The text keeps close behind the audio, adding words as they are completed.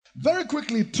Very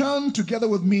quickly, turn together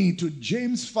with me to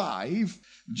James 5.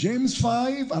 James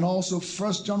 5 and also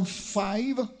 1 John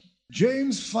 5.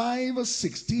 James 5,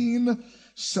 16,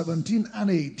 17 and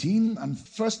 18, and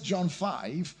 1 John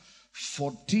 5,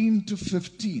 14 to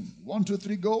 15. 1, 2,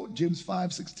 3, go. James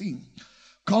 5, 16.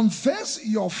 Confess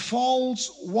your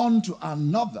faults one to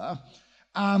another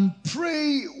and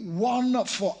pray one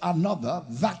for another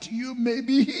that you may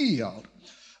be healed.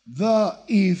 The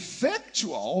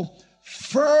effectual,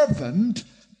 fervent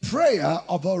prayer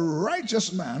of a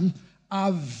righteous man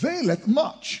availeth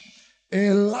much.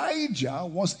 Elijah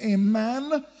was a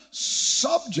man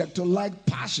subject to like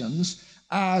passions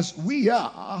as we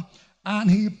are,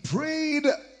 and he prayed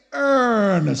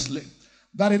earnestly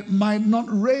that it might not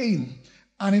rain,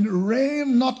 and it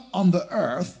rained not on the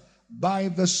earth by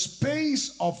the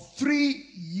space of 3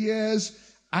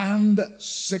 years and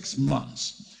 6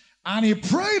 months. And he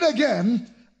prayed again,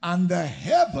 and the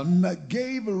heaven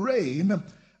gave rain,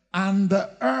 and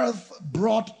the earth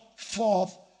brought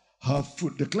forth her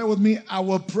fruit. Declare with me, I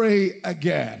will pray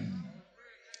again.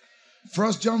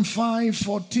 1 John 5,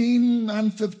 14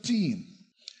 and 15.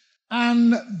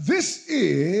 And this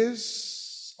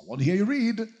is, I want to hear you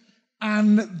read,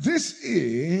 and this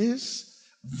is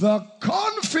the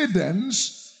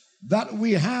confidence that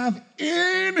we have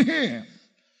in him,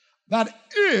 that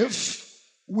if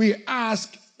we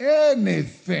ask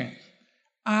anything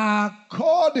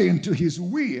according to his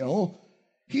will,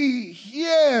 he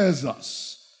hears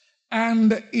us.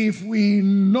 And if we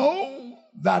know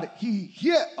that he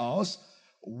hears us,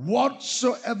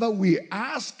 whatsoever we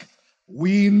ask,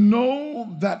 we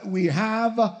know that we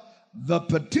have the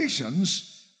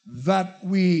petitions that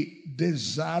we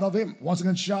desire of him. Once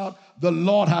again, shout, the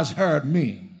Lord has heard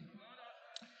me.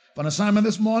 For an assignment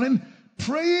this morning,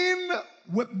 praying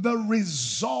with the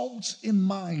results in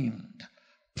mind.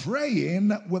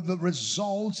 Praying with the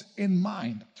results in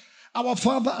mind. Our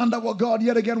Father and our God,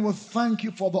 yet again we thank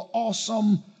you for the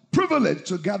awesome privilege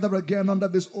to gather again under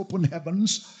these open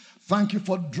heavens. Thank you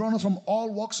for drawing us from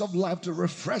all walks of life to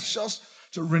refresh us,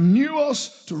 to renew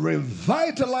us, to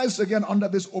revitalize again under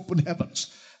these open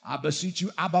heavens. I beseech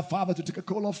you, Abba Father, to take a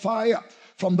coal of fire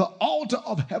from the altar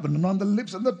of heaven and on the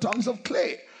lips and the tongues of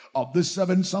clay of this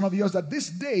servant son of yours, that this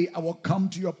day I will come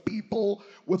to your people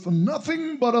with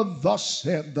nothing but a thus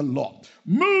said the Lord.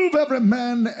 Move every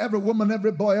man, every woman,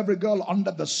 every boy, every girl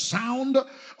under the sound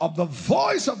of the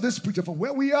voice of this preacher from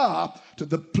where we are to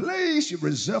the place you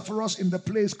reserve for us in the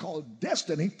place called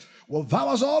destiny. Will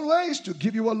vow as always to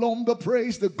give you alone the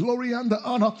praise, the glory, and the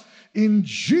honor. In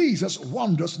Jesus'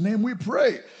 wondrous name we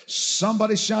pray.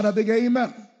 Somebody shout a big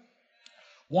amen.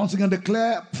 Once again,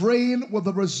 declare praying with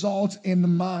the results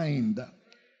in mind.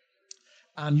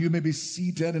 And you may be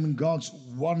seated in God's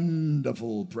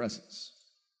wonderful presence.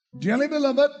 Dearly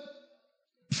beloved,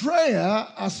 prayer,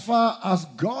 as far as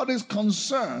God is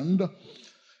concerned,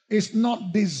 is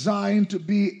not designed to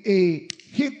be a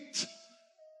hit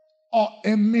or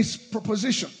a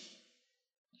misproposition.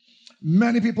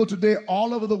 Many people today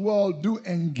all over the world do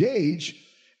engage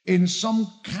in some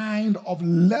kind of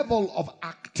level of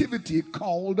activity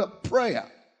called prayer.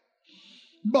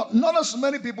 But not as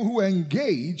many people who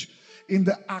engage in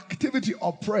the activity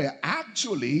of prayer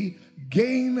actually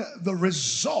gain the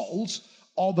results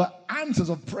or the answers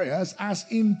of prayers as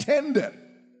intended.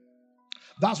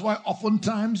 That's why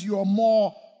oftentimes you are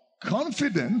more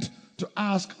confident to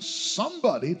ask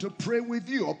somebody to pray with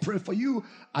you or pray for you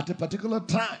at a particular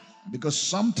time, because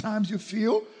sometimes you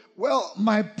feel, well,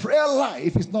 my prayer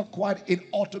life is not quite it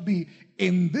ought to be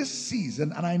in this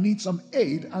season, and I need some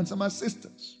aid and some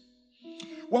assistance.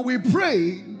 When we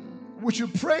pray, we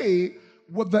should pray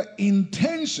with the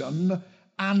intention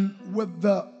and with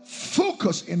the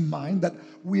focus in mind that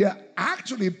we are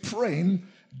actually praying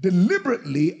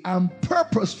deliberately and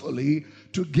purposefully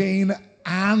to gain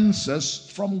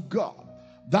answers from God.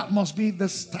 That must be the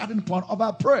starting point of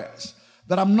our prayers.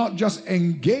 That I'm not just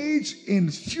engaged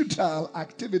in futile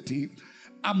activity.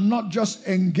 I'm not just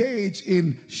engaged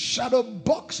in shadow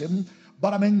boxing,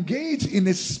 but I'm engaged in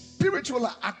a spiritual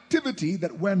activity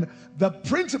that when the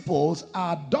principles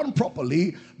are done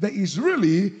properly, there is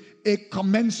really a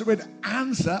commensurate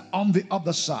answer on the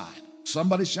other side.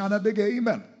 Somebody shout a big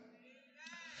amen.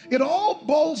 It all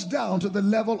boils down to the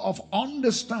level of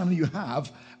understanding you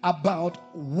have about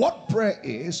what prayer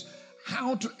is,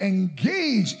 how to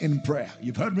engage in prayer.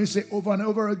 You've heard me say over and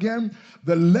over again,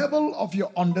 the level of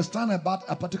your understanding about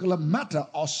a particular matter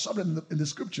or subject in the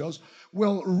scriptures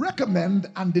will recommend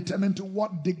and determine to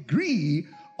what degree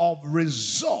of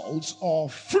results or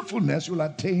fruitfulness you'll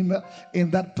attain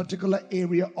in that particular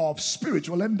area of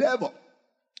spiritual endeavor.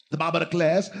 The Bible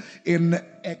declares in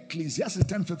Ecclesiastes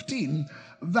 10:15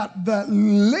 that the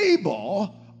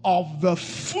labor of the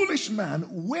foolish man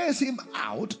wears him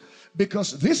out,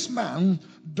 because this man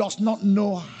does not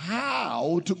know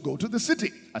how to go to the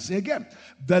city. I say again,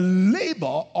 the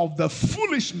labor of the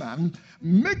foolish man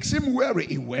makes him weary.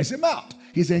 It wears him out.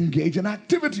 He's engaged in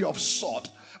activity of sort,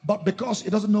 but because he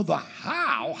doesn't know the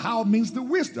how means the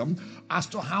wisdom as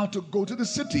to how to go to the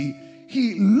city,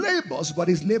 he labors, but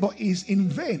his labor is in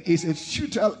vain. It's a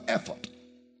futile effort.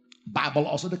 Bible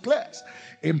also declares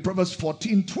in Proverbs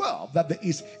 14:12 that there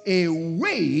is a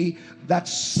way that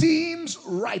seems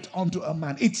right unto a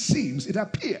man. It seems, it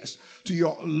appears to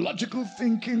your logical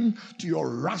thinking, to your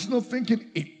rational thinking,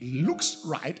 it looks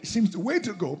right, it seems the way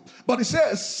to go. But it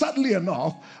says, sadly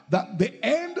enough, that the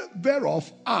end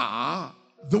thereof are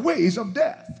the ways of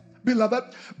death.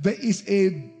 Beloved, there is a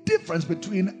difference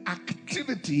between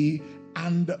activity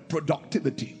and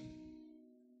productivity.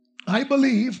 I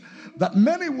believe that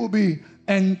many will be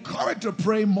encouraged to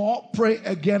pray more, pray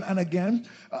again and again,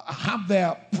 have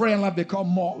their prayer life become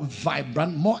more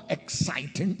vibrant, more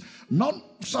exciting, not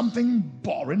something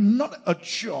boring, not a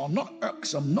chore, not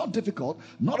irksome, not difficult,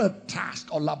 not a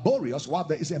task or laborious, while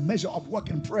there is a measure of work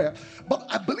in prayer. But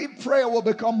I believe prayer will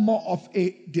become more of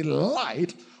a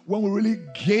delight when we really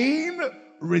gain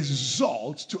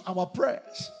results to our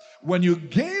prayers. When you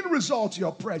gain results to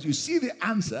your prayers, you see the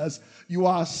answers, you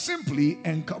are simply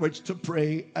encouraged to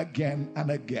pray again and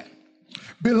again.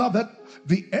 Beloved,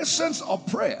 the essence of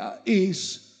prayer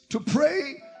is to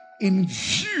pray in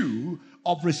view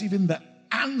of receiving the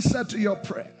answer to your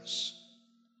prayers.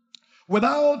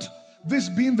 Without this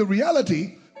being the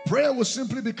reality, prayer will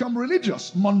simply become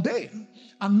religious, mundane,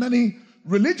 and many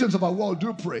religions of our world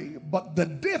do pray, but the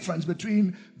difference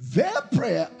between their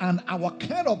prayer and our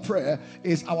kind of prayer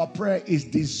is our prayer is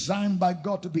designed by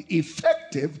God to be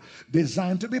effective,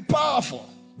 designed to be powerful.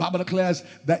 The Bible declares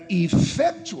the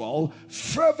effectual,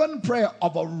 fervent prayer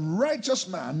of a righteous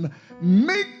man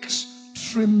makes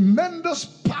tremendous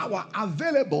power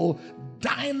available,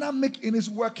 dynamic in his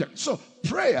working. So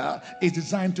prayer is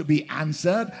designed to be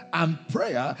answered, and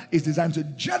prayer is designed to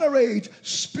generate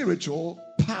spiritual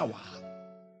power.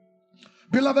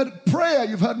 Beloved, prayer,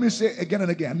 you've heard me say again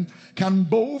and again, can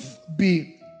both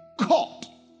be caught,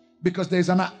 because there's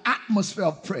an atmosphere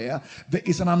of prayer. There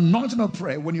is an anointing of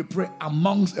prayer when you pray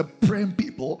amongst a praying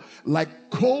people, like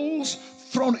coals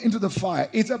thrown into the fire.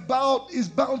 It's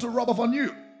bound to rub off on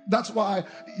you. That's why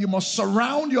you must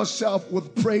surround yourself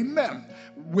with praying men,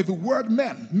 with word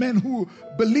men, men who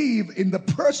believe in the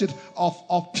pursuit of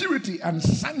purity and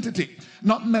sanctity,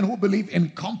 not men who believe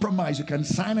in compromise. You can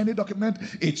sign any document,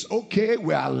 it's okay,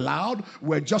 we're allowed,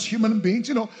 we're just human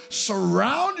beings.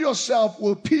 Surround yourself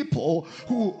with people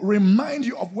who remind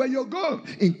you of where you're going,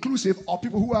 inclusive of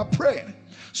people who are praying.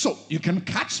 So you can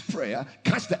catch prayer,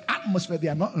 catch the atmosphere they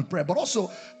are not in prayer, but also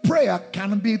prayer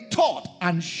can be taught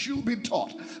and should be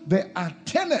taught. There are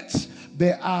tenets,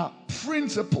 there are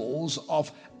principles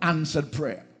of answered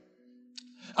prayer.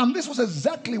 And this was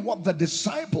exactly what the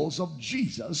disciples of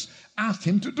Jesus asked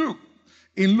him to do.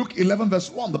 In Luke 11 verse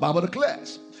 1, the Bible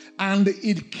declares, and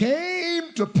it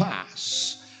came to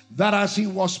pass that as he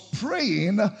was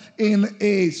praying in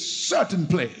a certain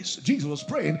place, Jesus was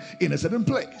praying in a certain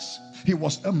place. He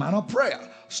was a man of prayer.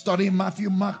 Studying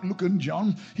Matthew, Mark, Luke, and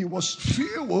John, he was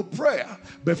filled with prayer.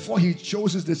 Before he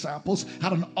chose his disciples,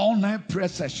 had an all-night prayer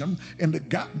session in the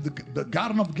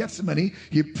Garden of Gethsemane.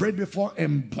 He prayed before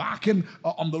embarking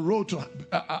on the road to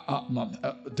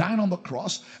dying on the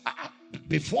cross.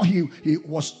 Before he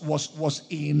was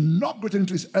inaugurated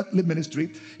into his earthly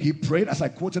ministry, he prayed, as I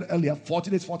quoted earlier, 40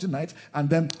 days, 40 nights, and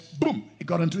then boom, he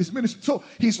got into his ministry. So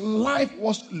his life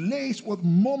was laced with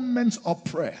moments of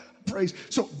prayer, praise.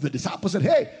 So the disciples said,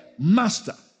 hey,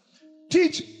 Master,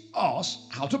 teach us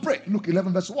how to pray. Luke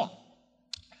 11 verse 1.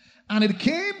 And it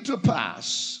came to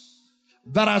pass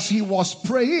that as he was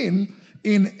praying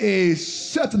in a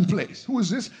certain place, who is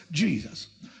this? Jesus.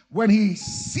 When he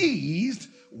ceased,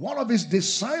 one of his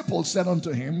disciples said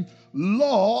unto him,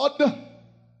 Lord,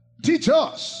 teach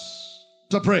us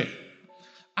to pray,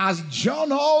 as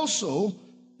John also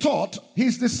taught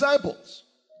his disciples.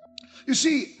 You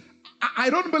see, I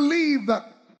don't believe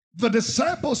that the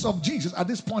disciples of Jesus at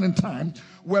this point in time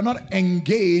were not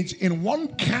engaged in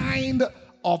one kind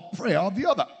of prayer or the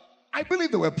other. I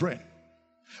believe they were praying.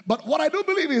 But what I do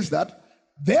believe is that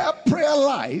their prayer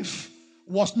life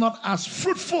was not as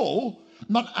fruitful,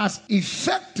 not as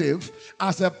effective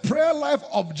as the prayer life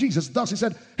of Jesus. Thus he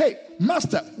said, hey,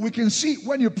 Master, we can see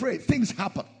when you pray, things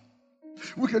happen.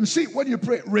 We can see when you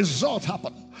pray, results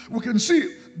happen. We can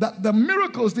see that the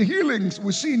miracles, the healings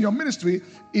we see in your ministry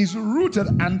is rooted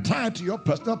and tied to your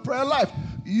personal prayer life.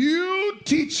 You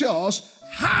teach us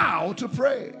how to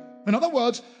pray. In other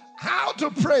words, how to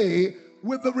pray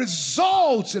with the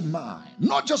results in mind.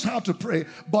 Not just how to pray,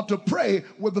 but to pray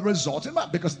with the results in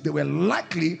mind, because they were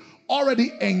likely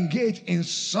already engaged in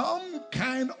some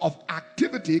kind of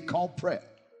activity called prayer.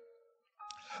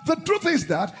 The truth is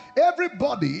that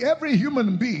everybody, every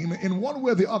human being, in one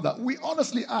way or the other, we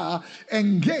honestly are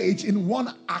engaged in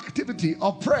one activity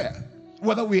of prayer.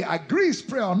 Whether we agree it's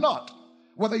prayer or not,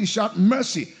 whether you shout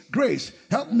mercy, grace,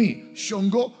 help me,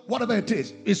 shongo, whatever it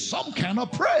is some kind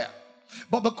of prayer.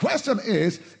 But the question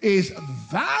is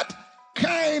that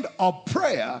kind of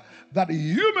prayer that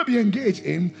you may be engaged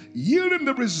in yielding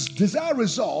the desired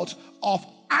result of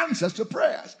answers to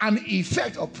prayers, an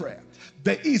effect of prayer?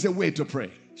 There is a way to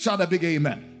pray. Shout a big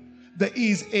amen. There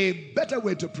is a better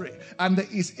way to pray, and there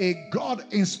is a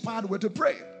God-inspired way to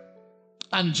pray.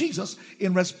 And Jesus,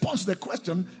 in response to the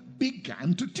question,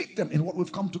 began to teach them in what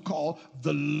we've come to call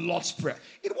the Lord's Prayer.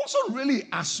 It wasn't really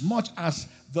as much as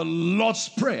the Lord's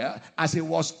Prayer as it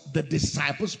was the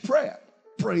disciples' prayer.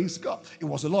 Praise God. It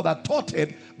was the Lord that taught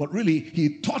it, but really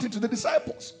he taught it to the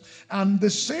disciples. And the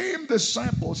same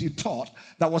disciples he taught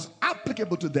that was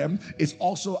applicable to them is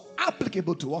also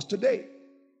applicable to us today.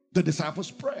 The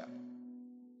disciples' prayer.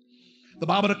 The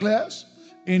Bible declares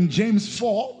in James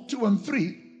 4, 2 and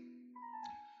 3,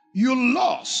 you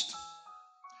lost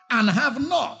and have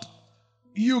not.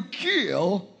 You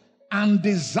kill and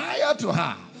desire to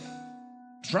have.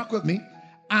 Track with me.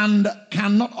 And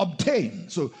cannot obtain.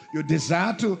 So you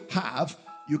desire to have,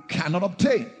 you cannot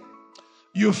obtain.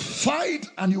 You fight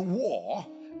and you war,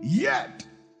 yet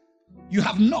you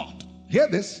have not. Hear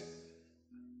this.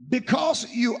 Because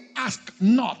you ask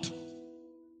not.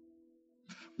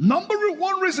 Number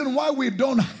one reason why we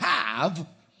don't have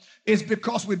is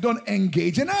because we don't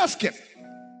engage in asking.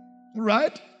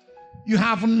 Right? You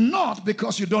have not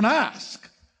because you don't ask.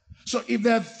 So if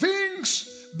there are things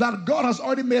that God has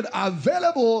already made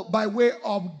available by way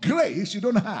of grace you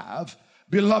don't have,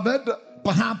 beloved,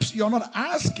 perhaps you're not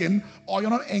asking or you're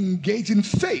not engaged in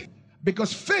faith.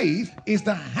 Because faith is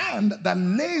the hand that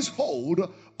lays hold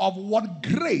of what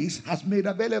grace has made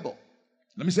available.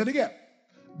 Let me say it again.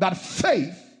 That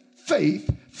faith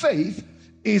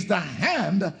is the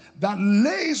hand that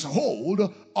lays hold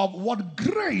of what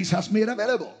grace has made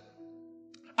available.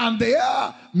 And there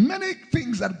are many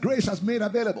things that grace has made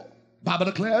available. Bible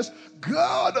declares,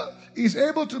 God is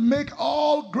able to make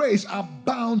all grace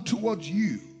abound towards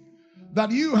you,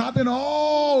 that you having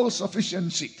all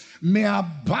sufficiency may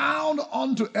abound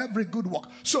unto every good work.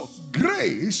 So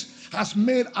grace has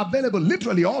made available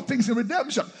literally all things in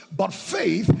redemption, but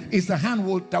faith is the hand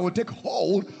that will take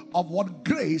hold of what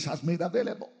grace has made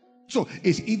available. So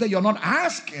it's either you're not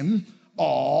asking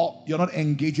or you're not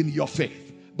engaging your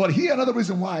faith. But here another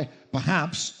reason why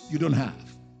perhaps you don't have.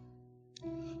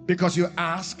 Because you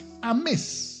ask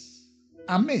amiss.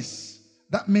 Amiss.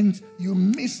 That means you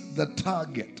miss the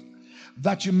target,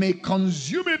 that you may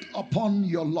consume it upon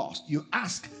your loss. You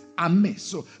ask amiss.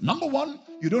 So number one,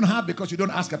 you don't have because you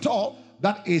don't ask at all.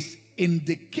 That is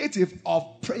indicative of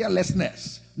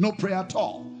prayerlessness. No prayer at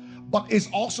all. But it's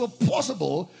also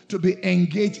possible to be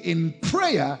engaged in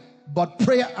prayer, but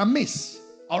prayer amiss.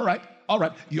 All right.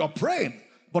 You're praying,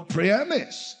 but prayer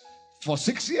amiss. For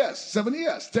 6 years, 7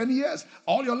 years, 10 years,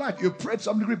 all your life, you've prayed to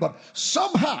some degree, but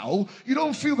somehow you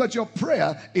don't feel that your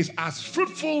prayer is as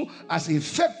fruitful, as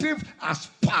effective, as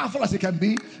powerful as it can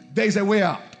be. There's a way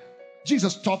out.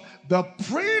 Jesus taught the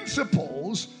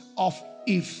principles of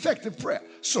effective prayer.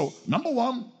 So, number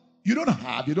one, you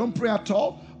don't pray at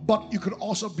all, but you could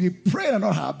also be praying and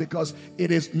not have because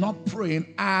it is not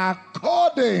praying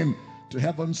according to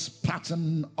heaven's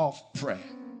pattern of prayer.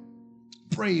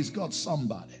 Praise God,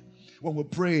 somebody. When we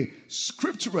pray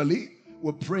scripturally,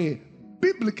 we pray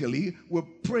biblically, we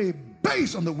pray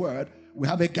based on the word, we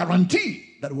have a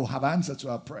guarantee that we'll have answers to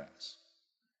our prayers.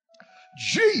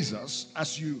 Jesus,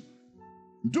 as you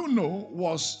do know,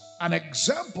 was an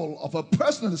example of a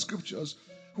person in the scriptures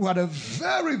who had a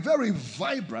very, very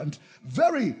vibrant,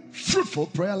 very fruitful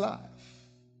prayer life.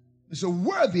 It's a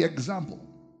worthy example.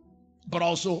 But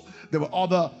also, there were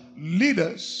other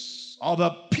leaders,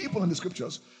 other people in the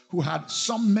scriptures who had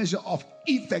some measure of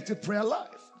effective prayer life.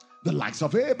 The likes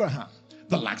of Abraham,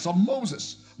 the likes of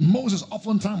Moses. Moses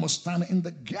oftentimes was standing in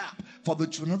the gap for the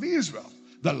children of Israel.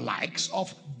 The likes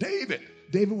of David.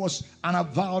 David was an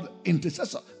avowed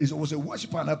intercessor. He was a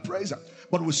worshiper and a praiser.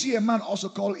 But we see a man also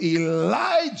called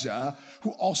Elijah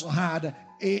who also had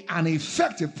an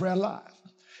effective prayer life.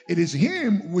 It is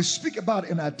him we speak about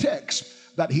in our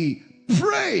text, that he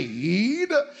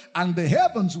prayed and the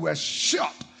heavens were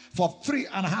shut for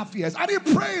 3.5 years. And he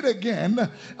prayed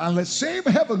again and the same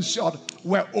heavens shut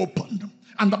were opened.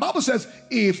 And the Bible says,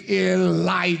 if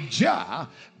Elijah,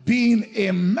 being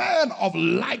a man of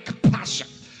like passion,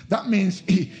 that means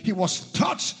he was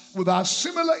touched with our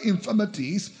similar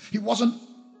infirmities. He wasn't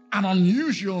an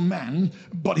unusual man,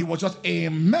 but he was just a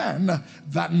man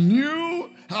that knew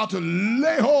how to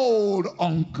lay hold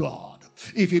on God.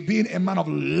 If he, being a man of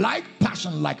like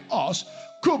passion like us,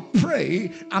 could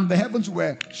pray and the heavens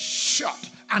were shut,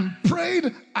 and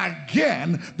prayed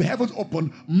again, the heavens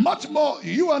opened, much more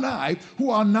you and I, who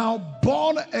are now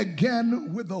born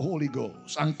again with the Holy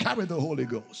Ghost and carry the Holy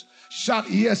Ghost. Shout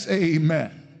yes,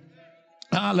 amen.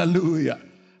 Hallelujah.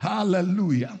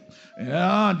 Hallelujah.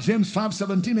 Yeah, James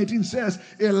 5:17-18 says,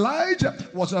 Elijah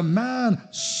was a man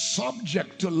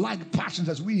subject to like passions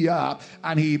as we are,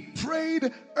 and he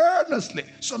prayed earnestly.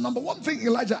 So number one thing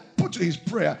Elijah put to his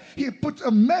prayer, he put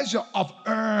a measure of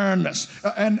earnestness,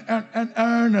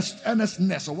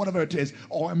 or whatever it is,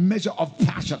 or a measure of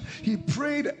passion. He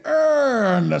prayed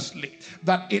earnestly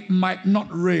that it might not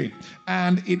rain.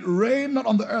 And it rained not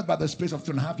on the earth by the space of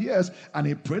 2.5 years. And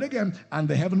he prayed again, and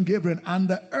the heaven gave rain, and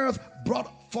the earth brought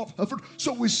forth her fruit.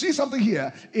 So we see something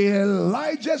here.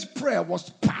 Elijah's prayer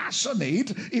was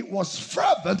passionate, it was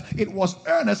fervent, it was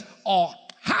earnest or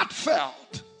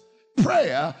heartfelt.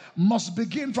 Prayer must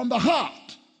begin from the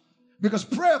heart, because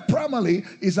prayer primarily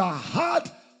is a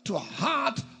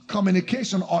heart-to-heart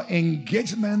communication or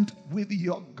engagement with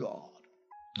your God.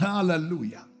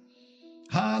 Hallelujah.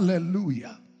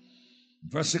 Hallelujah.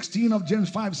 Verse 16 of James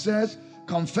 5 says,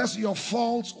 confess your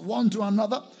faults one to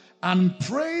another and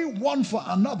pray one for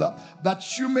another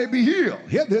that you may be healed.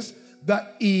 Hear this, the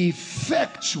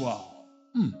effectual.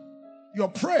 Your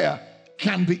prayer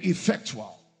can be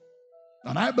effectual.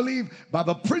 And I believe by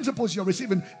the principles you're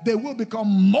receiving, they will become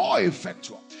more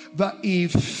effectual. The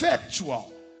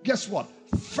effectual, guess what?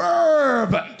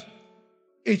 Fervent.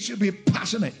 It should be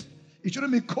passionate. It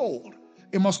shouldn't be cold.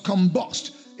 It must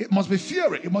combust. It must be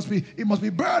fury. It must be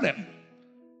burning.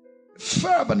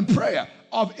 Fervent prayer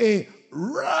of a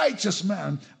righteous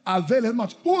man availeth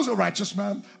much. Who's a righteous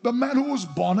man? The man who was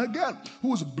born again, who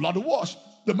was blood washed,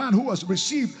 the man who has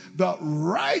received the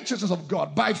righteousness of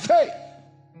God by faith.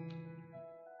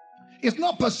 It's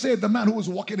not per se the man who is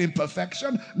walking in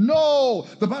perfection. No,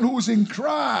 the man who is in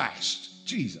Christ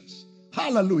Jesus.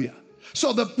 Hallelujah.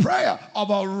 So the prayer of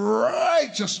a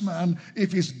righteous man,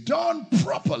 if it's done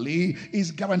properly,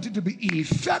 is guaranteed to be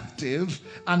effective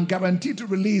and guaranteed to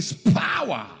release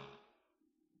power.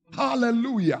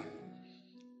 Hallelujah.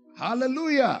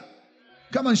 Hallelujah.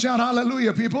 Come and shout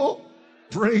hallelujah, people.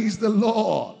 Praise the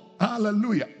Lord.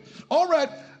 Hallelujah. All right.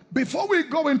 Before we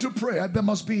go into prayer, there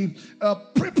must be a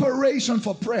preparation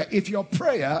for prayer. If your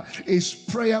prayer is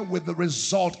prayer with the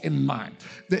result in mind,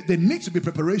 there needs to be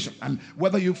preparation. And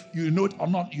whether you know it or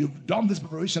not, you've done this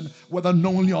preparation, whether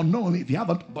knowingly or unknowingly. If you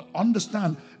haven't, but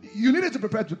understand, you needed to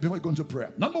prepare before you go into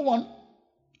prayer. Number one,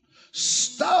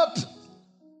 start,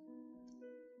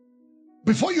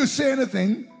 before you say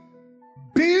anything,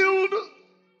 build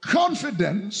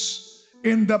confidence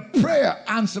in the prayer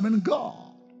answering God.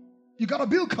 You got to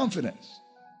build confidence.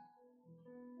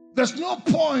 There's no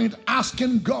point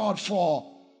asking God for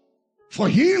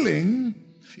healing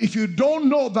if you don't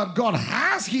know that God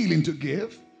has healing to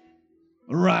give,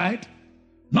 right?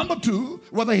 Number two,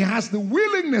 whether he has the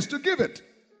willingness to give it.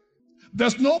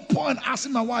 There's no point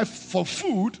asking my wife for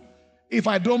food if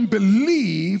I don't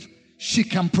believe she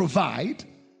can provide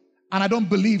and I don't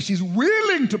believe she's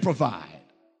willing to provide.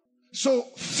 So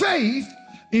faith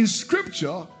in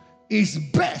Scripture is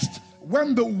best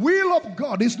when the will of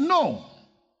God is known.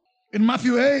 In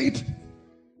Matthew 8,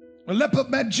 a leper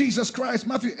met Jesus Christ,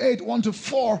 Matthew 8,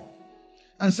 1-4,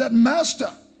 and said,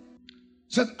 Master,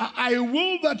 said, I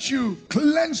will that you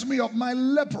cleanse me of my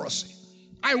leprosy.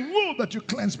 I will that you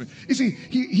cleanse me. You see,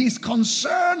 his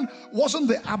concern wasn't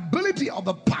the ability of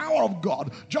the power of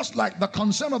God, just like the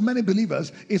concern of many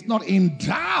believers is not in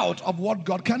doubt of what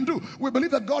God can do. We believe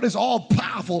that God is all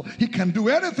powerful. He can do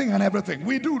anything and everything.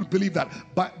 We do believe that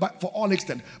but for all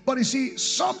extent. But you see,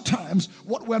 sometimes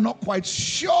what we're not quite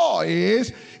sure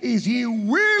is he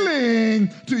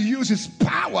willing to use his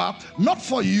power, not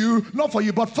for you,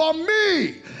 but for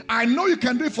me? I know you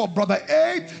can do it for brother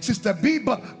A, sister B,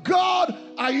 but God,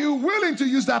 are you willing to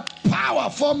use that power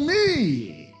for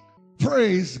me?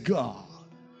 Praise God.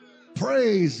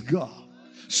 Praise God.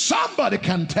 Somebody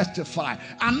can testify.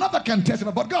 Another can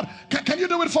testify. But God, can you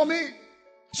do it for me?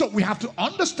 So we have to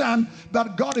understand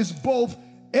that God is both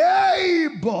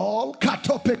able,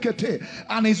 katopekete,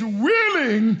 and is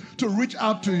willing to reach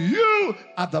out to you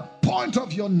at the point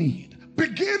of your need.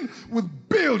 Begin with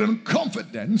building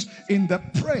confidence in the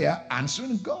prayer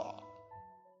answering God.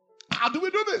 How do we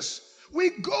do this?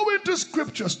 We go into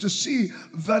scriptures to see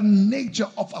the nature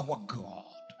of our God.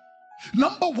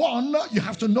 Number one, you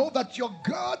have to know that your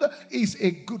God is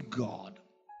a good God.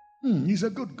 He's a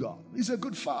good God. He's a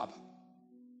good Father.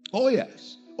 Oh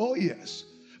yes. Oh yes.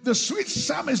 The sweet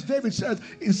psalmist David says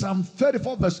in Psalm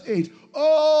 34 verse 8,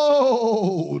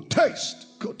 oh,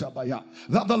 taste, kotabaya,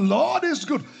 that the Lord is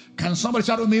good. Can somebody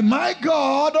shout with me, my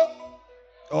God,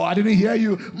 oh, I didn't hear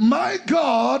you, my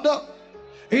God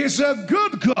is a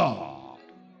good God.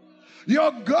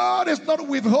 Your God is not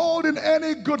withholding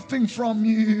any good thing from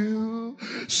you.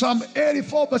 Psalm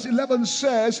 84 verse 11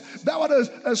 says, thou art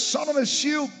a son of a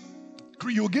shield,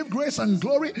 you will give grace and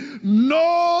glory.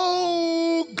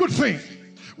 No good thing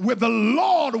will the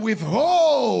Lord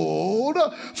withhold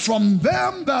from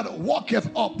them that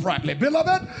walketh uprightly.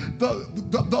 Beloved,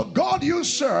 the God you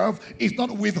serve is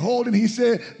not withholding. He's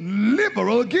a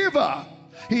liberal giver.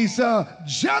 He's a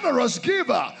generous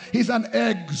giver. He's an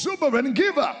exuberant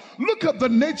giver. Look at the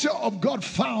nature of God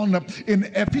found in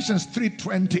Ephesians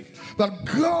 3:20. That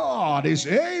God is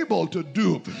able to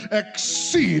do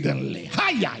exceedingly,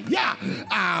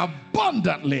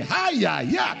 abundantly,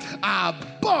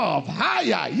 above,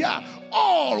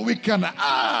 all we can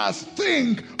ask,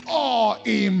 think, or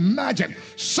imagine.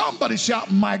 Somebody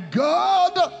shout, my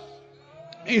God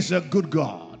is a good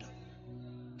God.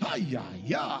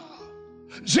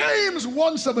 James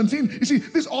 1:17. You see,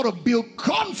 this ought to build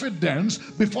confidence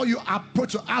before you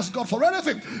approach to ask God for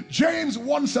anything. James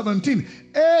 1:17.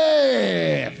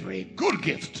 Every good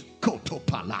gift,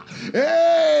 kotopala,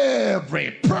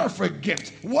 every perfect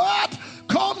gift, what?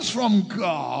 Comes from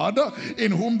God,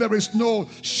 in whom there is no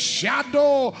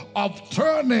shadow of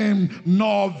turning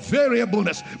nor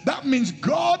variableness. That means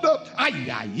God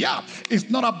is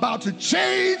not about to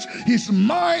change his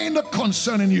mind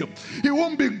concerning you. He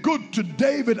won't be good to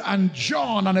David and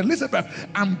John and Elizabeth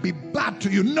and be bad to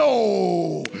you.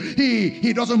 No,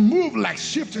 he doesn't move like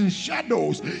shifting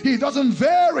shadows. He doesn't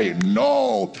vary.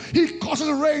 No, he causes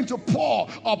rain to pour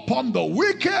upon the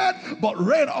wicked, but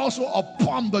rain also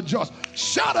upon the just.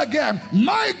 Shout again,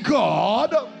 my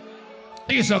God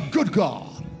is a good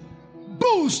God.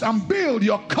 Boost and build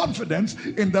your confidence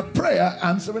in the prayer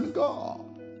answering God.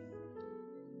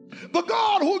 The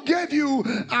God who gave you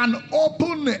an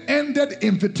open-ended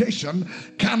invitation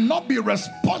cannot be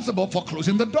responsible for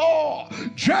closing the door.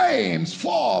 James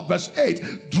 4 verse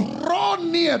 8, draw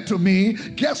near to me.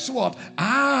 Guess what?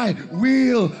 I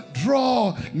will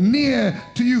draw near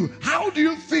to you. How do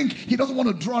you think he doesn't want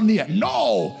to draw near?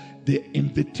 No, the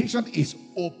invitation is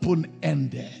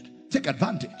open-ended. Take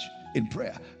advantage in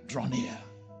prayer. Draw near.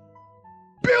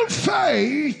 Build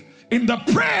faith in the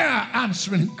prayer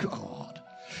answering God.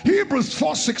 Hebrews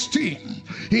 4:16.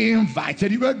 He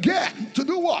invited you again to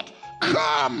do what?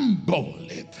 Come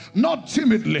boldly, not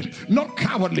timidly, not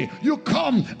cowardly. You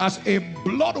come as a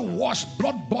blood-washed,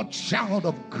 blood-bought child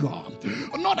of God.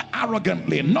 Not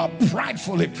arrogantly, not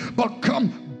pridefully, but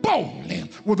come boldly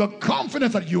with the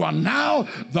confidence that you are now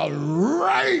the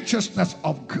righteousness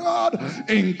of God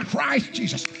in Christ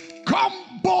Jesus. Come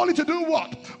boldly to do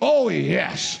what? Oh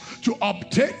yes, to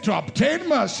obtain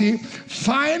mercy,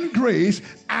 find grace,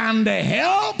 and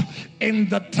help in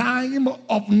the time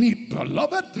of need.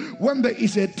 Beloved, when there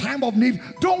is a time of need,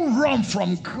 don't run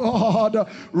from God.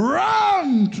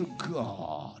 Run to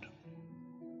God.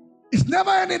 It's never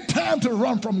any time to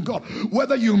run from God.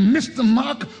 Whether you miss the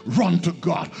mark, run to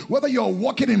God. Whether you're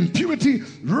walking in purity,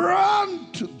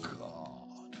 run to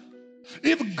God.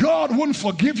 If God won't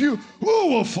forgive you, who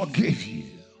will forgive you?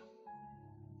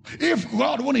 If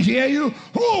God won't hear you,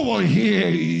 who will hear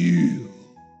you?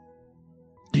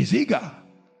 He's eager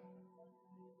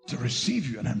to receive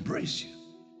you and embrace you.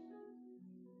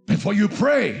 Before you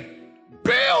pray,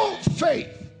 build faith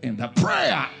in the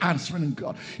prayer answering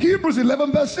God. Hebrews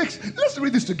 11 verse 6. Let's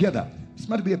read this together. This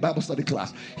might be a Bible study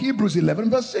class. Hebrews 11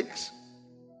 verse 6.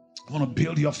 I want to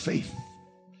build your faith.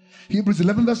 Hebrews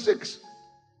 11 verse 6.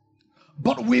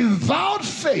 But without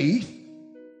faith,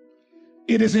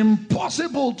 it is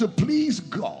impossible to please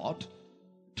God,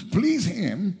 to please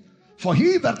him. For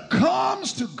he that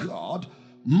comes to God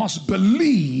must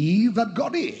believe that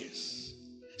God is.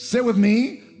 Say with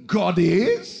me, God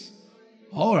is.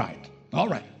 All right.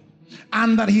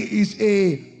 And that he is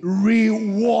a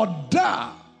rewarder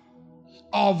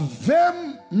of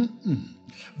them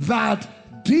that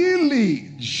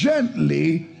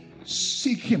diligently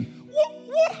seek him.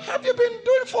 What have you been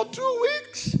doing for 2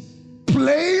 weeks?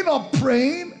 playing or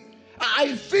praying.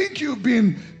 I think you've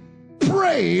been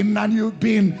praying and you've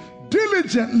been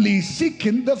diligently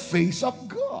seeking the face of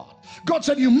God. God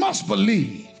said you must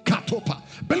believe. Katopa.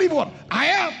 Believe what? I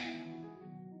am.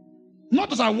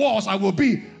 Not as I was, I will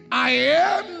be. I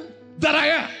am that I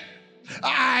am.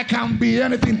 I can be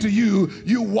anything to you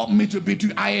you want me to be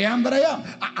to. I am that I am.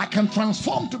 I can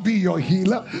transform to be your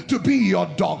healer, to be your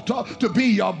doctor, to be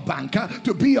your banker,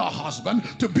 to be your husband,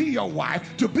 to be your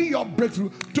wife, to be your breakthrough,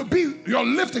 to be your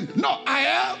lifting. No, I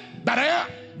am that I am.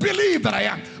 Believe that I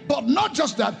am. But not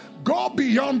just that, go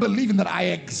beyond believing that I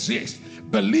exist.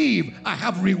 Believe I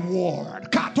have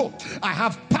reward. Kato. I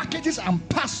have packages and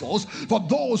parcels for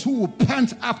those who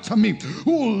pant after me,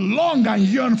 who long and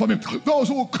yearn for me, those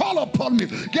who call upon me.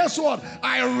 Guess what?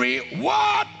 I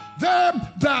reward them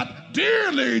that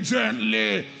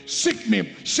diligently seek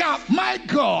me. Shout, my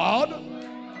God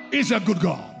is a good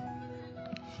God.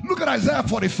 Look at Isaiah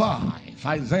 45.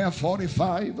 Isaiah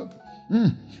 45,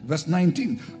 verse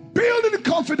 19. Building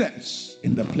confidence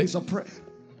in the place of prayer.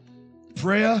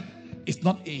 Prayer is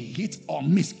not a hit or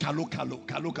miss. Kalo.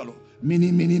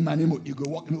 Mini, mani, mo. You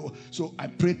go walk. No. So I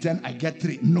pray 10, I get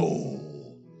 3. No.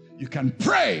 You can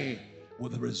pray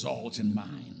with the results in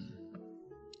mind.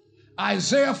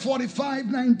 Isaiah 45,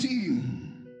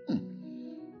 19.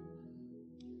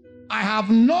 I have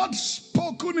not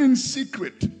spoken in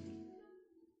secret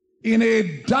in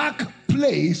a dark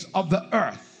place of the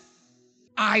earth.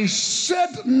 I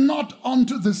said not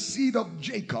unto the seed of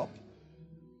Jacob,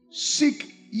 seek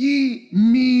ye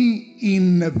me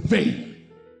in vain.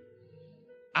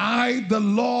 I, the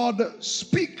Lord,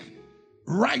 speak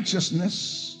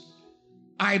righteousness.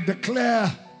 I declare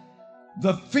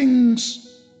the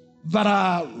things that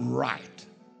are right.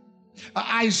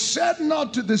 I said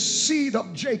not to the seed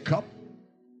of Jacob,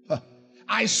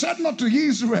 I said not to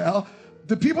Israel,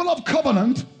 the people of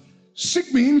covenant,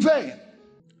 seek me in vain.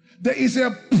 There is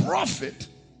a profit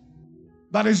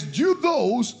that is due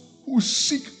those who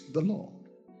seek the Lord.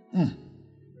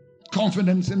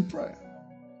 Confidence in prayer.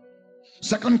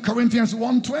 2 Corinthians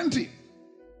 1:20.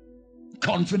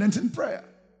 Confidence in prayer.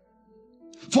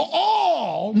 For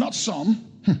all, not some,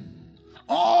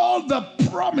 all the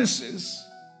promises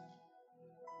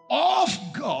of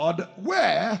God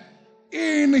were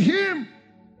in Him.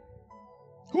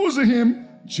 Who's in Him?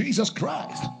 Jesus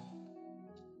Christ.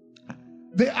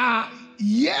 They are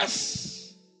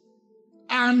yes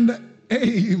and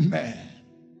amen.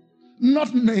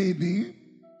 Not maybe,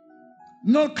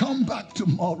 not come back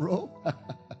tomorrow.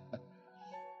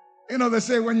 You know, they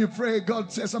say when you pray,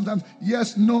 God says sometimes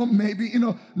yes, no, maybe. You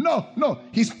know, no.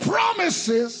 His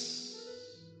promises,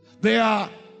 they are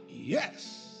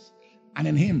yes. And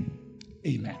in Him,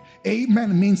 amen.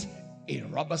 Amen means a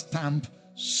rubber stamp,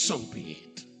 so be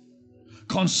it.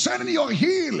 Concerning your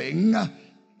healing,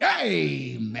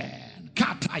 amen.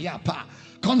 Katayapa.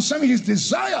 Concerning His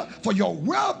desire for your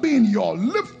well-being, your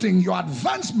lifting, your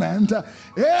advancement,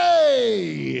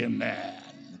 amen.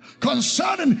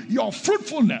 Concerning your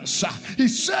fruitfulness, He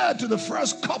said to the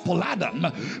first couple, Adam,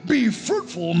 be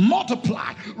fruitful,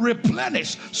 multiply,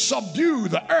 replenish, subdue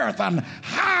the earth, and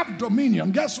have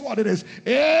dominion. Guess what it is?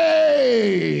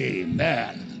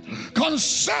 Amen.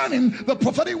 Concerning the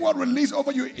prophetic word released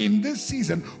over you in this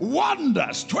season,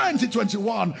 wonders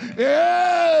 2021,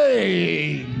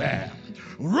 amen.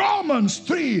 Romans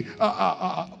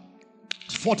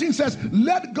 3:14 says,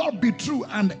 let God be true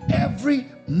and every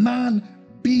man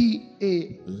be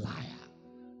a liar.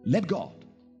 Let God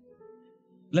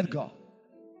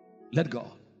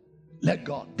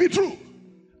be true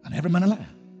and every man a liar.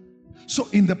 So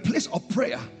in the place of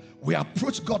prayer, we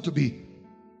approach God to be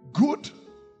good,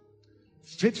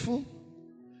 faithful,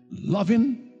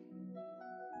 loving,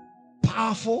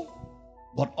 powerful,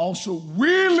 but also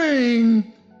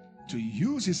willing to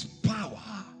use His power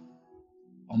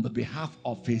on the behalf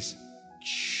of His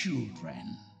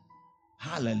children.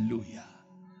 Hallelujah.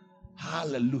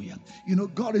 Hallelujah. You know,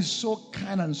 God is so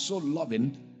kind and so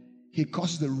loving, He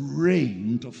causes the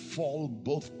rain to fall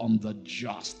both on the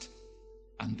just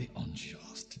and the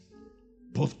unjust,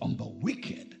 both on the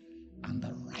wicked and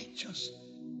the righteous.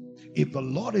 If the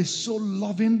Lord is so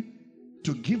loving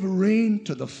to give rain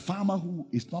to the farmer who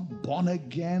is not born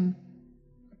again,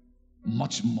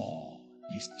 much more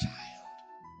His child.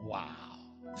 Wow.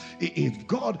 If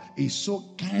God is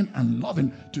so kind and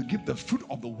loving to give the fruit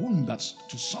of the womb that's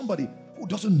to somebody who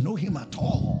doesn't know Him at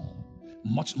all,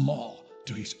 much more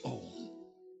to His own.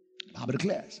 The Bible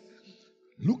declares,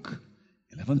 Luke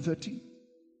 11:13,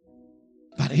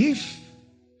 that if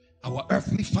our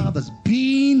earthly fathers,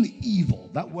 being evil,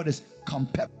 that word is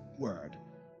comparative word,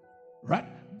 right?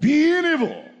 Being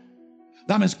evil,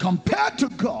 That means compared to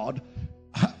God,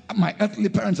 my earthly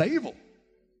parents are evil.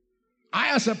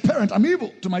 I, as a parent, am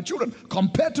evil to my children.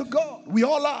 Compared to God, we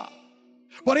all are.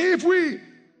 But if we,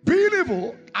 being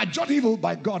evil, are judged evil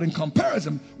by God in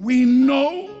comparison, we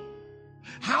know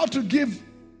how to give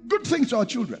good things to our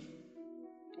children.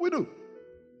 We do.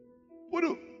 We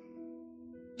do.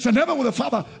 So never will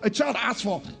a child ask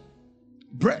for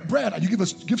bread and you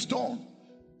give stone.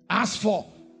 Ask for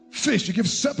fish, you give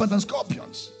serpents and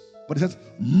scorpions. But it says,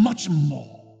 much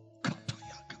more.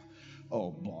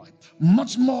 Oh boy.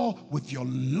 Much more with your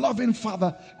loving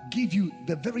Father give you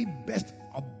the very best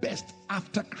of best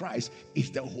after Christ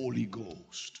is the Holy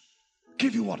Ghost.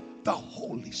 Give you what? The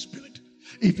Holy Spirit.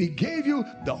 If he gave you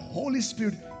the Holy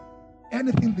Spirit,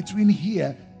 anything between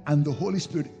here and the Holy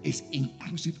Spirit is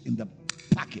inclusive in the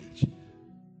package.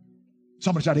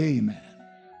 Somebody shout amen.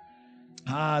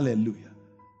 Hallelujah.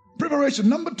 Preparation.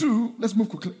 Number 2, let's move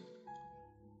quickly.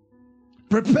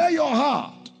 Prepare your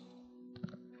heart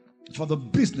for the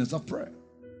business of prayer.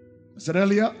 I said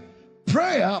earlier,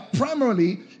 prayer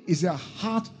primarily is a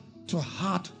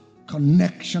heart-to-heart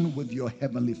connection with your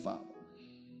Heavenly Father.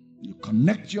 You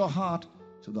connect your heart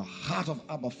to the heart of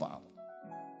Abba Father.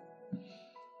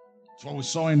 That's what we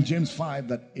saw in James 5,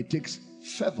 that it takes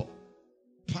fervor,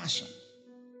 passion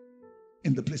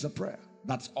in the place of prayer.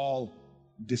 That's all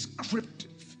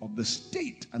descriptive of the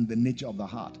state and the nature of the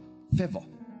heart. Fervor,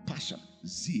 passion,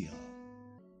 zeal.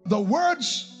 The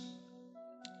words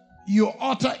you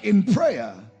utter in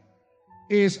prayer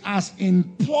is as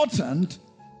important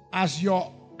as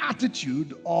your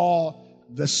attitude or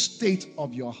the state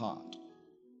of your heart.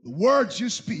 The words you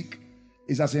speak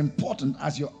is as important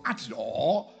as your attitude,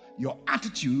 or your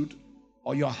attitude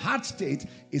or your heart state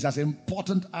is as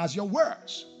important as your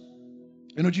words.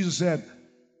 You know, Jesus said,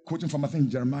 quoting from, I think,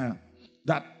 Jeremiah,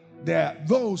 that there are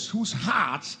those whose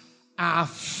hearts are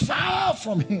far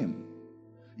from him,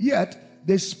 yet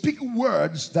they speak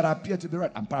words that appear to be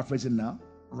right. I'm paraphrasing now,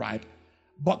 right?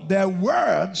 But their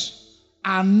words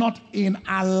are not in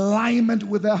alignment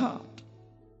with their heart.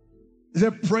 They say,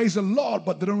 praise the Lord,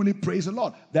 but they don't really praise the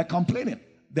Lord. They're complaining.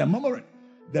 They're murmuring.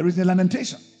 There is a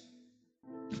lamentation.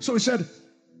 So he said,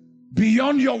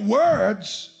 beyond your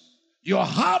words, your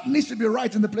heart needs to be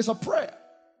right in the place of prayer.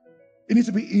 It needs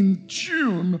to be in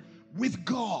tune with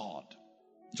God.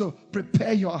 So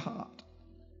prepare your heart.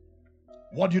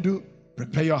 What do you do?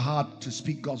 Prepare your heart to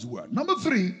speak God's word. Number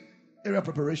 3, area of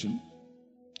preparation.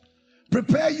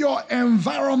 Prepare your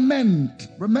environment.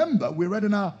 Remember, we read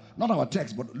in not our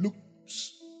text, but Luke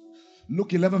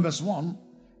 11 verse 1,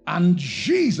 and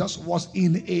Jesus was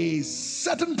in a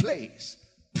certain place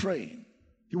praying.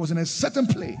 He was in a certain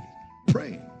place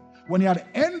praying. When he had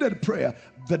ended prayer,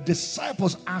 the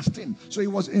disciples asked him. So he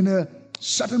was in a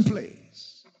certain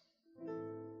place.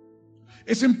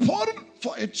 It's important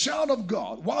for a child of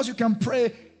God, whilst you can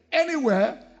pray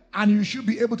anywhere, and you should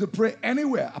be able to pray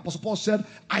anywhere. Apostle Paul said,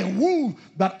 I will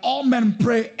that all men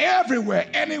pray everywhere,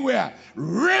 anywhere,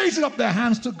 raising up their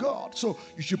hands to God. So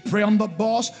you should pray on the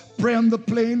bus, pray on the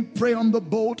plane, pray on the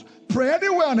boat, pray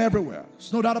anywhere and everywhere.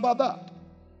 There's no doubt about that.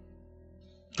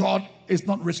 God is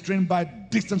not restrained by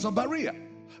distance or barrier.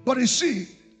 But you see,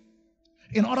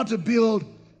 in order to build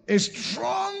a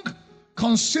strong,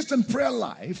 consistent prayer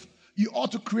life, you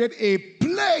ought to create a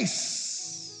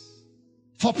place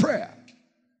for prayer.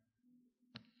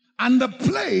 And the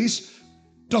place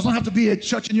does not have to be a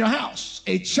church in your house,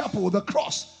 a chapel with a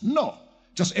cross. No,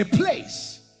 just a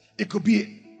place. It could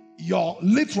be your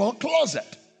literal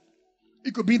closet.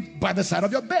 It could be by the side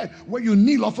of your bed where you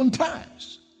kneel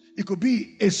oftentimes. It could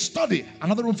be a study,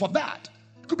 another room for that.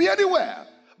 It could be anywhere,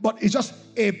 but it's just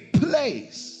a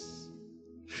place.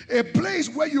 A place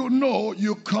where you know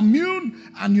you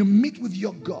commune and you meet with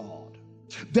your God.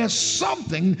 There's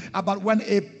something about when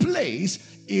a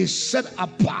place is set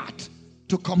apart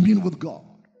to commune with God.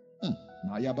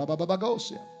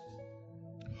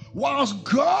 Whilst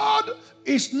God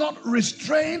is not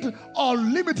restrained or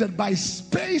limited by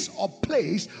space or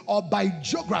place or by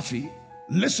geography,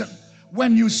 listen,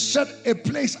 when you set a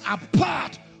place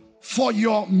apart for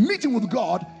your meeting with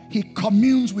God, he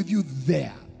communes with you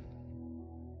there.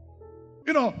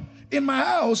 You know, in my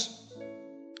house,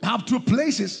 I have 2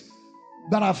 places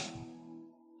that I've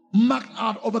marked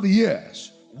out over the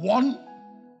years. One,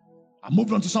 I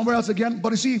moved on to somewhere else again.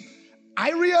 But you see,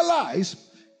 I realize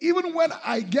even when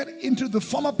I get into the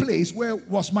former place where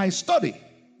was my study,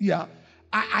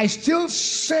 I still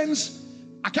sense,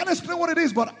 I can't explain what it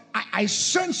is, but I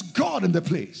sense God in the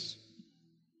place.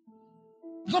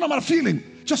 It's not about a feeling,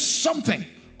 just something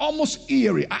almost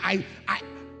eerie.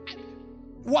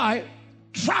 Why?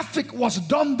 Traffic was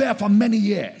done there for many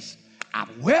years.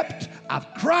 I've wept,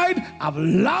 I've cried, I've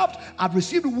laughed, I've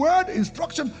received word,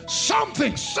 instruction,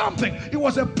 something. It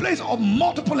was a place of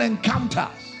multiple encounters.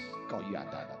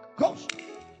 Goes.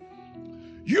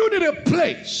 You need a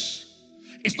place.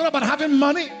 It's not about having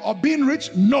money or being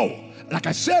rich. No. Like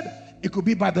I said, it could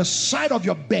be by the side of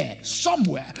your bed,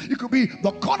 somewhere. It could be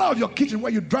the corner of your kitchen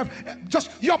where you drive. Just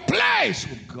your place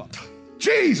with God.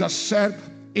 Jesus said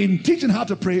in teaching how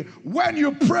to pray, when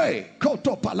you pray,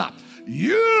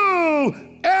 you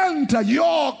enter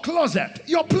your closet,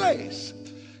 your place.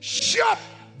 Shut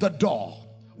the door.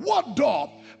 What door?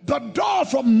 The door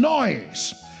from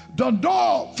noise. The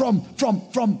door from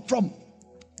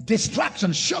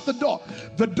distraction. Shut the door.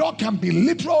 The door can be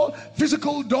literal,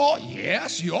 physical door.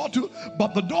 Yes, you ought to.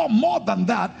 But the door, more than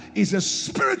that, is a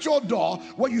spiritual door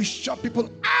where you shut people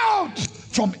out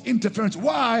from interference.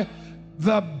 Why?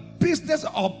 The business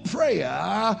of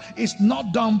prayer is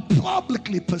not done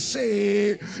publicly per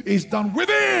se. It's done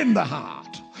within the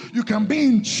heart. You can be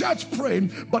in church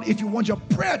praying, but if you want your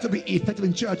prayer to be effective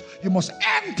in church, you must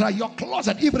enter your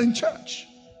closet, even in church.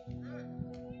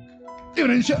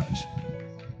 Even in church.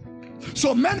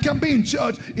 So men can be in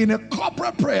church in a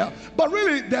corporate prayer, but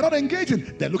really they're not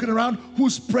engaging. They're looking around,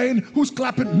 who's praying, who's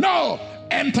clapping. No,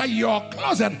 enter your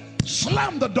closet,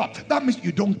 slam the door. That means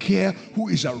you don't care who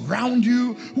is around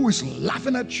you, who is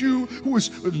laughing at you, who is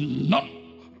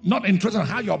not interested in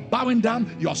how you're bowing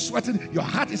down, you're sweating, your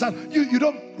heart is out. You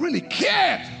don't really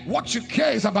care. What you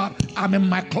care is about, I'm in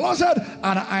my closet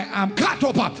and I am cut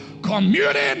open,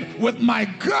 communing with my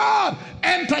God.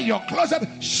 Enter your closet,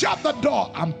 shut the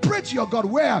door, and pray to your God.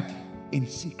 Where? In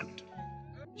secret.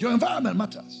 Your environment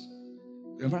matters.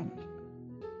 Your environment.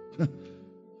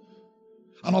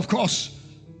 And of course,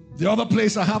 the other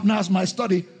place I have now is my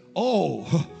study.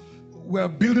 Oh, we're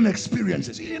building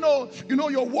experiences. You know,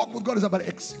 your walk with God is about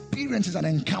experiences and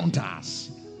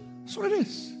encounters. That's what it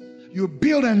is. You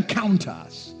build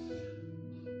encounters.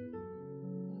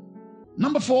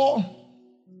 Number 4,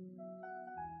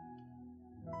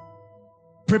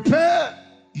 prepare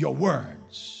your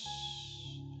words.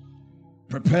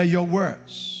 Prepare your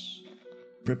words.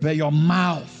 Prepare your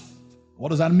mouth. What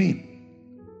does that mean?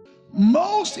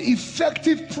 Most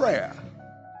effective prayer.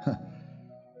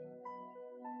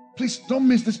 Please don't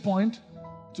miss this point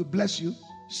to bless you.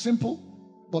 Simple,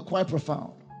 but quite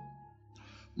profound.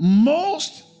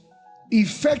 Most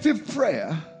effective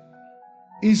prayer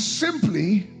is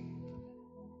simply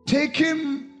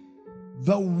taking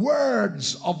the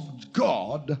words of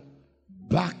God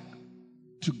back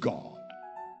to God.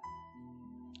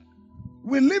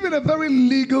 We live in a very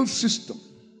legal system.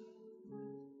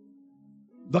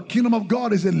 The kingdom of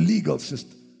God is a legal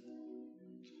system.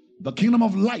 The kingdom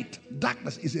of light,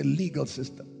 darkness, is a legal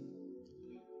system.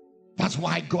 That's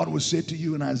why God will say to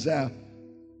you in Isaiah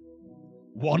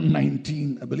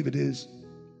 1:19, I believe it is.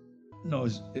 No,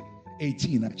 it's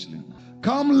 18 actually.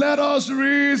 Come, let us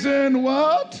reason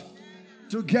what?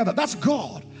 Together. That's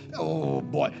God. Oh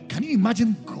boy, can you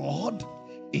imagine God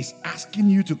is asking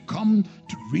you to come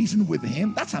to reason with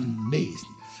him? That's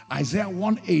amazing. Isaiah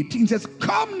 1:18 says,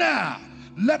 come now,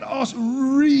 let us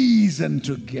reason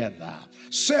together,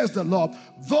 says the Lord.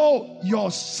 Though your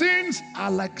sins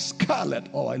are like scarlet,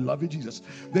 oh, I love you, Jesus,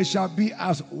 they shall be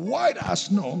as white as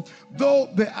snow. Though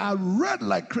they are red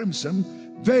like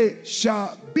crimson, they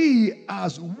shall be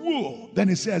as wool. Then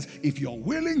it says, if you're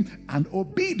willing and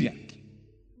obedient.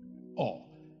 Oh,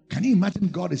 can you imagine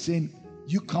God is saying,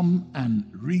 you come and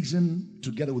reason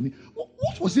together with me?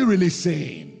 What was he really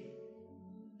saying?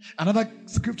 Another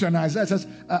scripture in Isaiah says,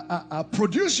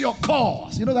 produce your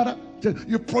cause. You know that?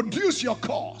 You produce your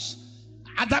cause.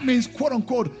 And that means, quote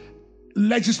unquote,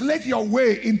 legislate your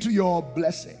way into your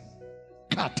blessing.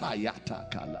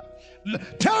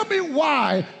 Tell me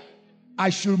why I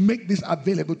should make this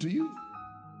available to you.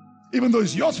 Even though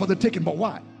it's yours for the taking, but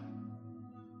why?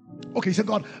 Okay, he said,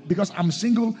 God, because I'm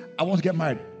single, I want to get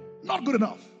married. Not good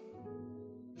enough.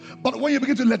 But when you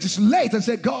begin to legislate and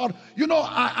say, God, you know,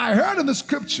 I heard in the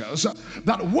scriptures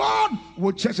that one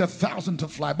will chase 1,000 to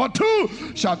fly, but two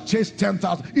shall chase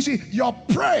 10,000. You see, your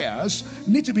prayers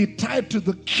need to be tied to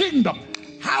the kingdom.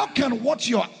 How can what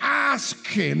you're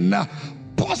asking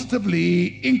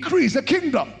positively increase the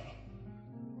kingdom?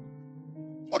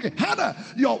 Okay, Hannah,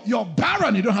 you're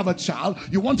barren, you don't have a child,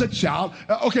 you want a child.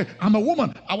 Okay, I'm a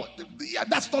woman. Yeah,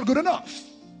 that's not good enough.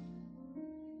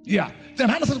 Yeah. Then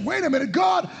Hannah says, wait a minute,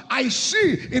 God, I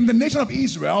see in the nation of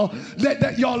Israel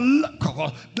that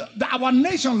our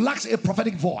nation lacks a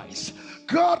prophetic voice.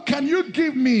 God, can you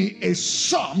give me a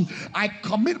son? I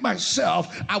commit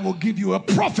myself. I will give you a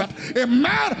prophet, a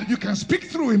man you can speak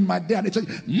through in my day.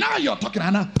 Now you're talking,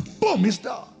 Hannah. Boom, it's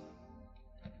done.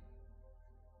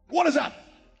 What is that?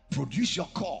 Produce your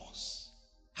cause.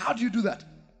 How do you do that?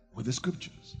 With the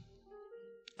scriptures.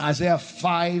 Isaiah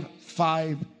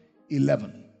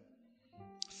 5:11.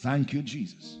 Thank you,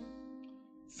 Jesus.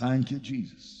 Thank you,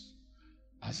 Jesus.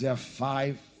 Isaiah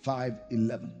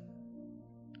 5:11.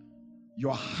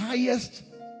 Your highest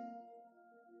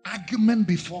argument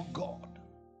before God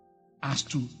as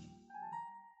to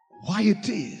why it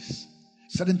is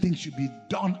certain things should be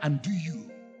done and do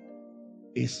you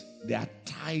is they are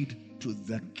tied to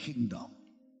the kingdom.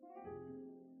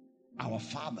 Our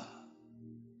Father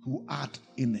who art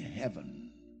in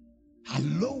heaven,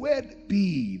 hallowed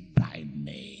be thy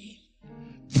name.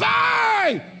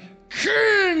 Thy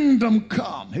kingdom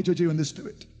come. HOJ in the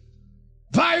spirit.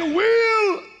 Thy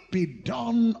will be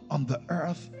done on the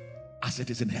earth as it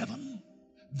is in heaven.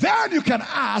 Then you can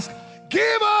ask,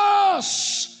 give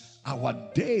us our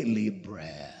daily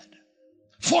bread.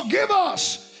 Forgive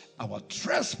us our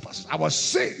trespasses, our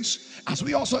sins, as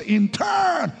we also in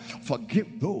turn forgive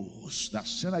those that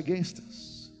sin against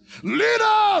us. Lead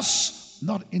us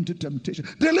not into temptation.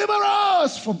 Deliver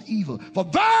us from evil. For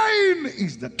thine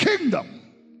is the kingdom,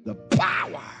 the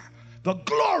power, the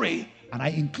glory, and I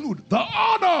include the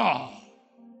honor.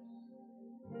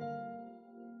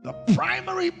 The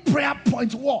primary prayer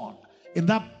point one in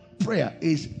that prayer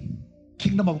is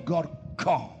kingdom of God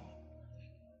come.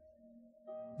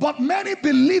 But many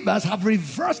believers have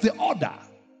reversed the order.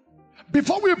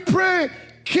 Before we pray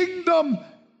kingdom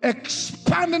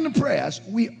expanding prayers,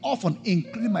 we often,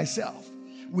 including myself,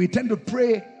 we tend to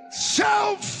pray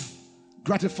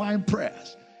self-gratifying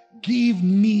prayers. Give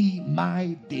me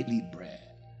my daily bread.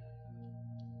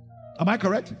 Am I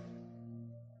correct?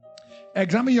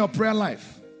 Examine your prayer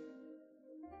life.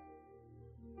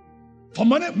 For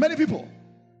many people,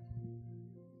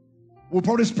 will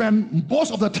probably spend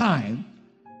most of the time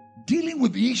dealing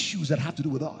with the issues that have to do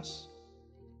with us.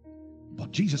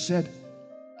 But Jesus said,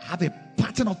 have a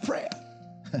pattern of prayer.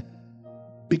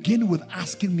 Begin with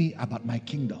asking me about my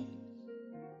kingdom.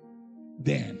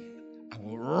 Then I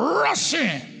will rush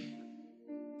in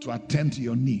to attend to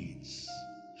your needs.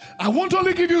 I won't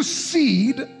only give you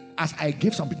seed as I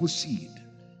give some people seed.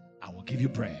 I will give you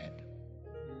bread.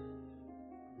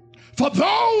 For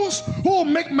those who will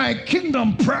make my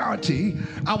kingdom priority,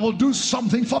 I will do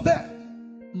something for them.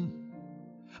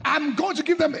 I'm going to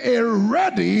give them a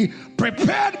ready,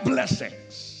 prepared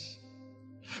blessings.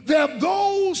 There are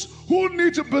those who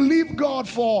need to believe God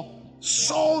for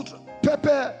salt,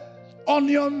 pepper,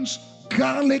 onions,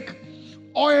 garlic,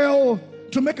 oil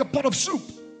to make a pot of soup.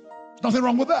 Nothing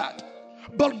wrong with that.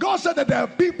 But God said that there are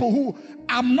people who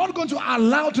I'm not going to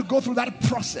allow to go through that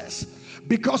process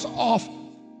because of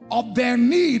their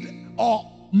need or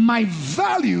my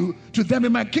value to them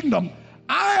in my kingdom.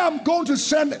 I am going to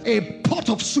send a pot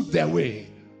of soup their way.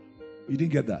 You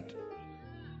didn't get that.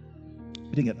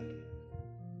 You didn't get that.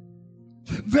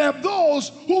 There are those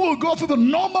who will go through the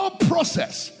normal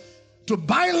process to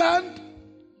buy land,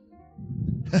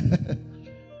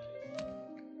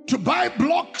 to buy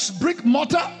blocks, brick,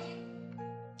 mortar,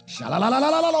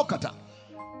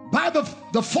 buy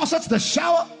the faucets, the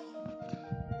shower,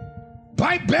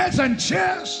 buy beds and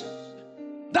chairs.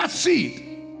 That's seed.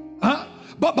 Huh?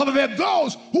 But there are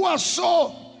those who are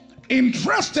so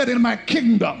interested in my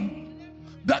kingdom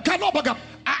that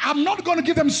I'm not going to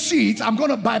give them seeds. I'm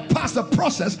going to bypass the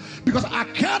process because I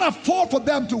can't afford for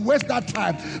them to waste that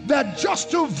time. They're just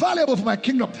too valuable for my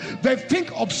kingdom. They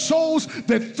think of souls.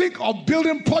 They think of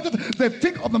building projects. They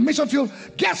think of the mission field.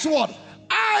 Guess what?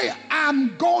 I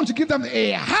am going to give them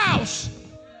a house.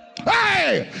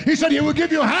 Hey, he said he will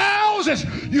give you houses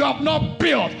you have not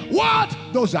built. What?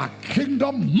 Those are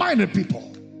kingdom-minded people.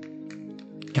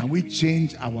 Can we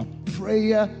change our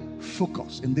prayer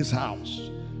focus in this house?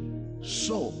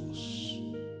 Souls,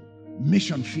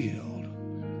 mission field,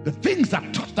 the things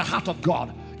that touch the heart of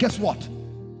God. Guess what?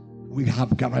 We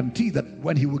have guaranteed that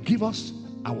when he will give us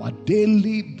our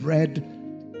daily bread,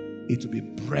 it will be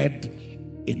bread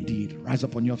indeed. Rise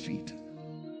up on your feet.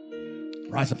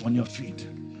 Rise up on your feet.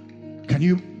 Can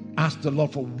you ask the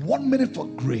Lord for 1 minute for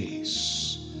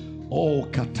grace? Oh,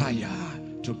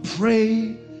 Kataya, to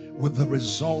pray with the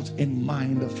result in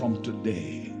mind from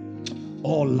today.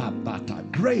 Oh, Labata,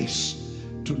 grace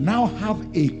to now have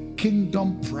a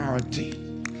kingdom priority.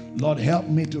 Lord, help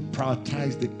me to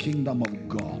prioritize the kingdom of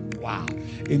God. Wow.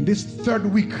 In this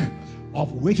third week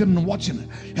of waiting and watching,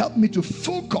 help me to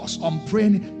focus on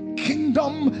praying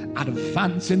kingdom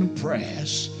advancing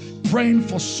prayers. praying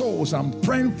for souls. I'm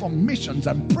praying for missions.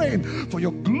 I'm praying for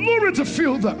your glory to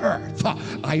fill the earth.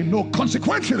 I know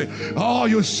consequently, oh,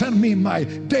 you send me my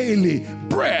daily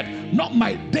bread, not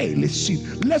my daily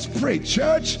seed. Let's pray,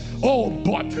 church. Oh,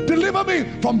 boy, deliver me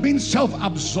from being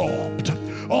self-absorbed.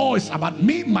 Oh, it's about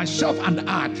me, myself, and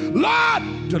I.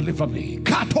 Lord, deliver me.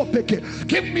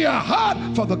 Give me a heart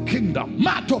for the kingdom.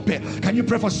 Can you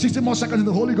pray for 60 more seconds in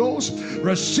the Holy Ghost?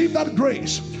 Receive that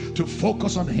grace to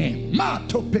focus on Him.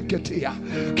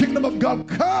 Kingdom of God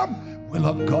come, will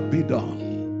of God be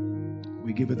done.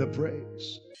 We give you the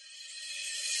praise.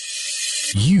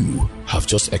 You have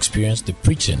just experienced the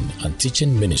preaching and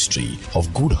teaching ministry of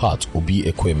Goodheart Obi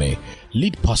Ekweme,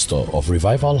 lead pastor of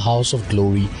Revival House of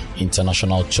Glory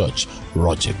International Church,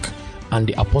 Rogic, and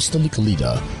the apostolic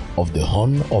leader of the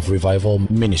Horn of Revival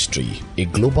Ministry, a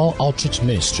global outreach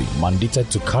ministry mandated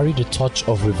to carry the torch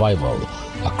of revival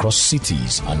across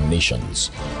cities and nations.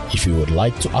 If you would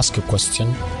like to ask a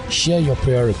question, share your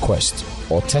prayer request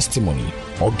or testimony,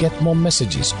 or get more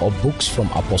messages or books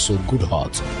from Apostle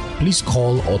Goodheart, please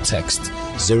call or text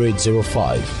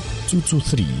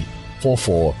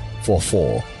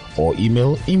 0805-223-4444 or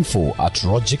email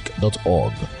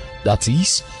info@rogic.org. That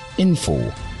is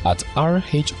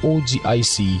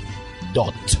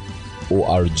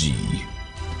info@rhogic.org.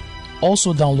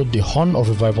 Also download the Horn of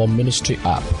Revival Ministry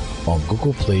app on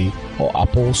Google Play or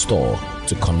Apple Store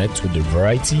to connect with the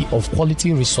variety of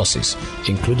quality resources,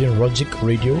 including Rogic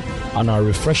Radio and our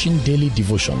refreshing daily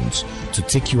devotions to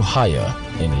take you higher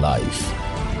in life.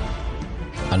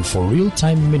 And for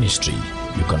real-time ministry,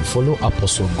 you can follow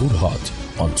Apostle Goodheart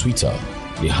on Twitter.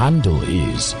 The handle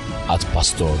is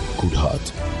 @Pastor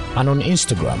Goodheart. And on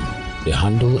Instagram, the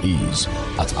handle is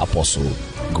 @Apostle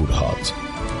Goodheart.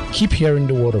 Keep hearing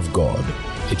the word of God.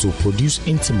 It will produce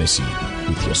intimacy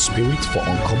with your spirit for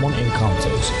uncommon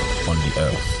encounters on the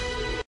earth.